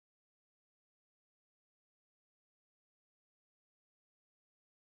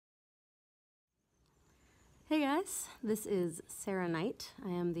Hey guys, this is Sarah Knight. I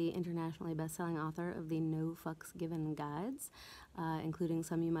am the internationally best-selling author of the No Fucks Given guides, including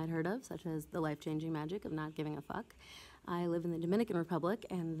some you might heard of, such as The Life-Changing Magic of Not Giving a Fuck. I live in the Dominican Republic,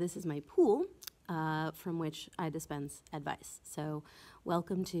 and this is my pool from which I dispense advice. So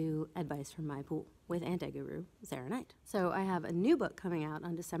welcome to Advice from My Pool with anti-guru Sarah Knight. So I have a new book coming out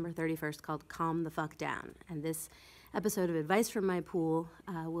on December 31st called Calm the Fuck Down, and this episode of Advice from My Pool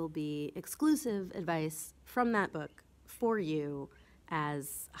will be exclusive advice from that book for you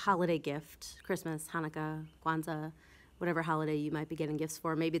as a holiday gift, Christmas, Hanukkah, Kwanzaa, whatever holiday you might be getting gifts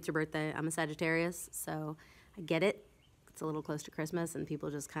for. Maybe it's your birthday. I'm a Sagittarius, so I get it. It's a little close to Christmas and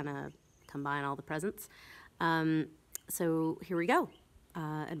people just kind of combine all the presents. So here we go,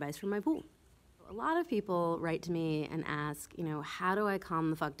 advice from my pool. A lot of people write to me and ask, how do I calm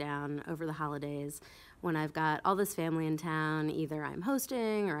the fuck down over the holidays when I've got all this family in town? Either I'm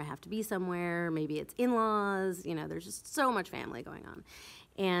hosting or I have to be somewhere, maybe it's in-laws, there's just so much family going on.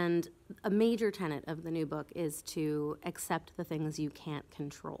 And a major tenet of the new book is to accept the things you can't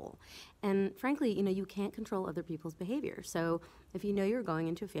control. And frankly, you can't control other people's behavior. So if you know you're going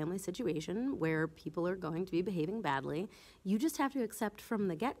into a family situation where people are going to be behaving badly, you just have to accept from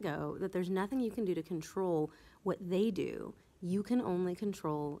the get-go that there's nothing you can do to control what they do. You can only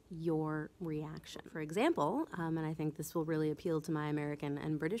control your reaction. For example, and I think this will really appeal to my American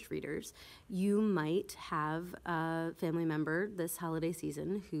and British readers, you might have a family member this holiday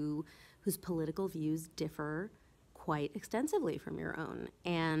season whose political views differ quite extensively from your own.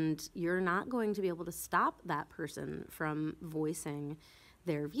 And you're not going to be able to stop that person from voicing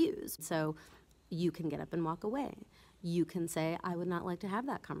their views. So you can get up and walk away. You can say, I would not like to have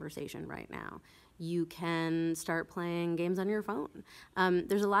that conversation right now. You can start playing games on your phone.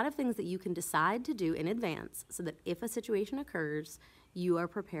 There's a lot of things that you can decide to do in advance so that if a situation occurs, you are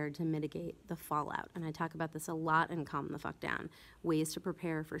prepared to mitigate the fallout. And I talk about this a lot in Calm the Fuck Down. Ways to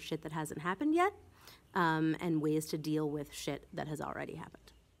prepare for shit that hasn't happened yet, and ways to deal with shit that has already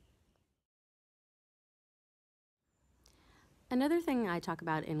happened. Another thing I talk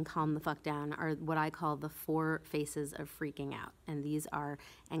about in Calm the Fuck Down are what I call the 4 phases of freaking out. And these are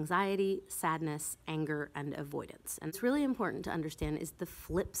anxiety, sadness, anger, and avoidance. And it's really important to understand is the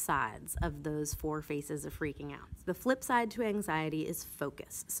flip sides of those 4 phases of freaking out. The flip side to anxiety is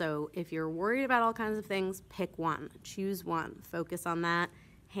focus. So if you're worried about all kinds of things, pick one, choose one, focus on that.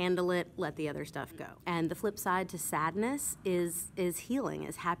 Handle it, let the other stuff go. And the flip side to sadness is healing,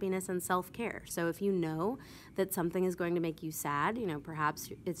 is happiness and self-care. So if you know that something is going to make you sad, perhaps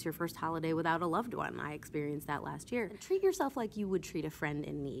it's your first holiday without a loved one. I experienced that last year. And treat yourself like you would treat a friend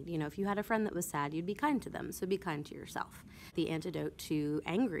in need. If you had a friend that was sad, you'd be kind to them, so be kind to yourself. The antidote to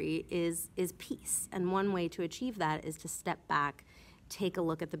angry is peace. And one way to achieve that is to step back, take a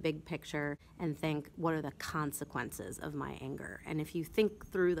look at the big picture and think, what are the consequences of my anger? And if you think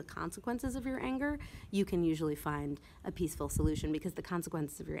through the consequences of your anger, you can usually find a peaceful solution because the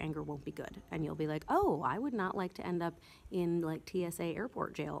consequences of your anger won't be good. And you'll be like, oh, I would not like to end up in TSA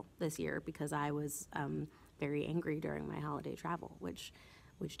airport jail this year because I was very angry during my holiday travel, which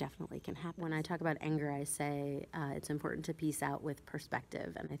definitely can happen. When I talk about anger, I say it's important to peace out with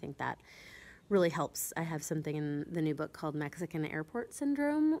perspective. And I think that really helps. I have something in the new book called Mexican Airport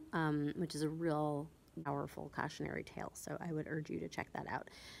Syndrome, which is a real powerful cautionary tale. So I would urge you to check that out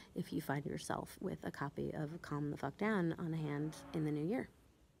if you find yourself with a copy of Calm the Fuck Down on hand in the new year.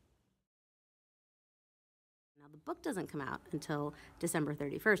 Now, the book doesn't come out until December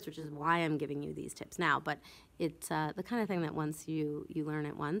 31st, which is why I'm giving you these tips now. But it's the kind of thing that once you learn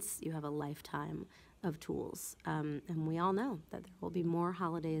it once, you have a lifetime of tools. And we all know that there will be more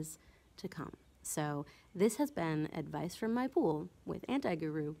holidays to come. So this has been Advice from My Pool with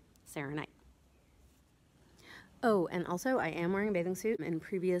anti-guru Sarah Knight. Oh, and also I am wearing a bathing suit. In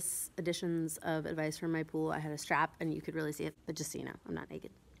previous editions of Advice from My Pool, I had a strap and you could really see it, but just so you know, I'm not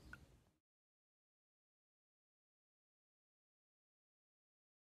naked.